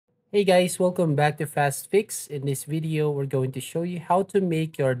Hey guys, welcome back to Fast Fix. In this video, we're going to show you how to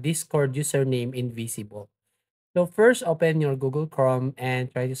make your Discord username invisible. So first, open your Google Chrome and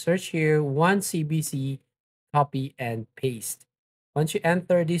try to search here 1CBC, copy and paste. Once you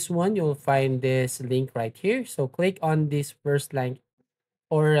enter this one, you'll find this link right here. So click on this first link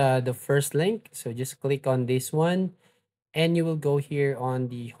or the first link. So just click on this one and you will go here on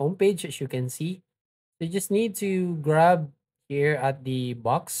the homepage as you can see. You just need to grab here at the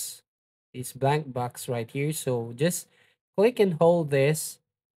box, this blank box right here. So just click and hold this,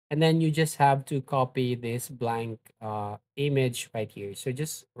 and then you just have to copy this blank image right here. So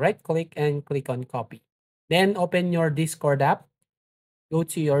just right click and click on copy. Then open your Discord app, go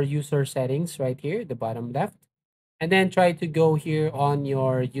to your user settings right here, the bottom left, and then try to go here on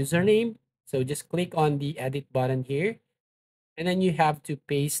your username. So just click on the edit button here, and then you have to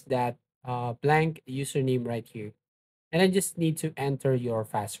paste that blank username right here, and then just need to enter your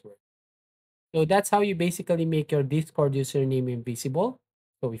password. So that's how you basically make your Discord username invisible.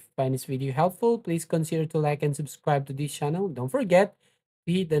 So if you find this video helpful, please consider to like and subscribe to this channel. Don't forget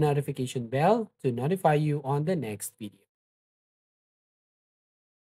to hit the notification bell to notify you on the next video.